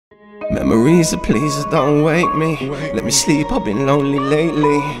Memories of please don't wake me. Let me sleep, I've been lonely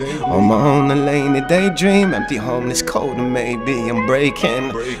lately. On my own, a lane, a daydream. Empty home, it's cold and maybe I'm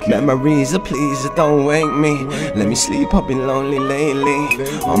breaking. Memories of please don't wake me. Let me sleep, I've been lonely lately.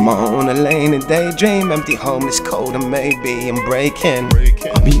 On my own, a lane, a daydream. Empty home, it's cold and maybe I'm breaking.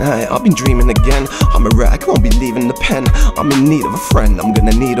 I've been dreaming again. I'm a wreck, won't be leaving the pen. I'm in need of a friend, I'm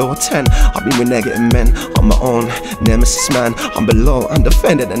gonna need all 10. I've been with negative men, on my own, nemesis man. I'm below,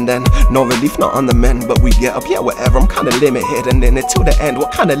 undefended, and then no relief, not on the men. But we get up, yeah, whatever, I'm kinda limited. And then till the end,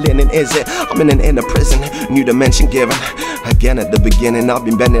 what kind of linen is it? I'm in an inner prison, new dimension given. Again at the beginning, I've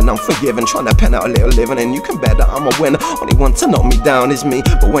been bending, I'm forgiven. Trying to pen out a little living, and you can bet that I'm a winner. Only one to knock me down is me.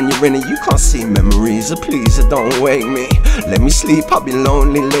 But when you're in it, you can't see. Memories of please don't wake me. Let me sleep, I've been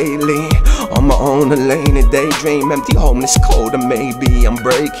lonely lately. On my own, a lane, a daydream. Empty home, it's cold and maybe I'm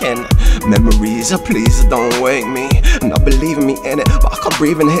breaking. Memories of please don't wake me. Not believing me in it, but I can't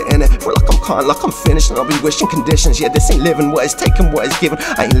breathe and hit in it. Feel like I'm calm, like I'm finished, and I'll be wishing conditions. Yeah, this ain't living, what is taken, what is given.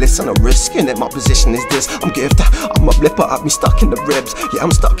 I ain't listen, I'm risking it. My position is this, I'm gifted. I'm a blipper, I've been stuck in the ribs. Yeah,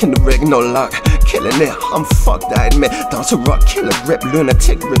 I'm stuck in the rig, no luck. Killing it, I'm fucked, I admit. Down to rock, killer grip,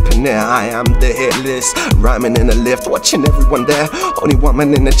 lunatic ripping it. I am the hit list, rhyming in the lift, watching everyone there. Only one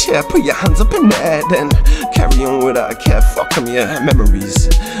man in the chair, put your hands up in the air, then carry on without a care. Fuck 'em, yeah. Memories,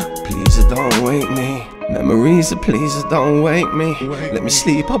 please don't wake me. Memories of please don't wake me. Let me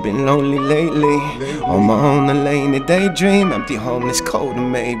sleep, I've been lonely lately. On my own, a lane, a daydream. Empty home, it's cold and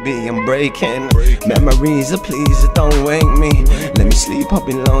maybe I'm breaking. Memories of please don't wake me. Let me sleep, I've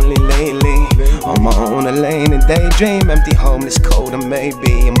been lonely lately. On my own, a lane, a daydream. Empty home, it's cold and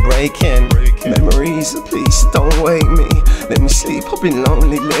maybe I'm breaking. Memories of please don't wake me. Let me sleep, I've been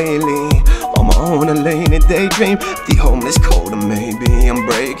lonely lately. On my own, a lane, a daydream. Empty home, it's cold and maybe I'm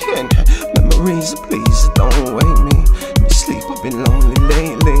breaking. Memories of please don't wake me. Let me sleep, I've been lonely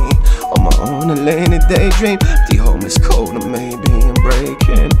lately. On my own, a lane, a daydream. The home is cold and maybe I'm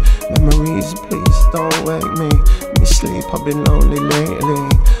breaking. Memories of please don't wake me. Let me sleep, I've been lonely lately.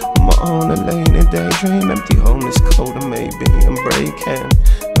 On my own, a lane, a daydream. Empty home is cold and maybe I'm breaking.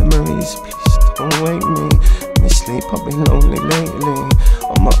 Memories of please don't wake me. Let me sleep, I've been lonely lately.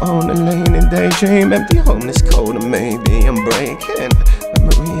 On my own, a lane, a daydream. Empty home is cold and maybe I'm breaking.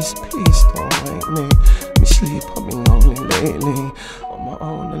 Memories, please don't wake me. Let me sleep, I've been lonely lately. On my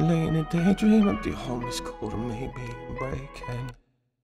own, a lane, a daydream. Empty home is cold and maybe I'm breaking.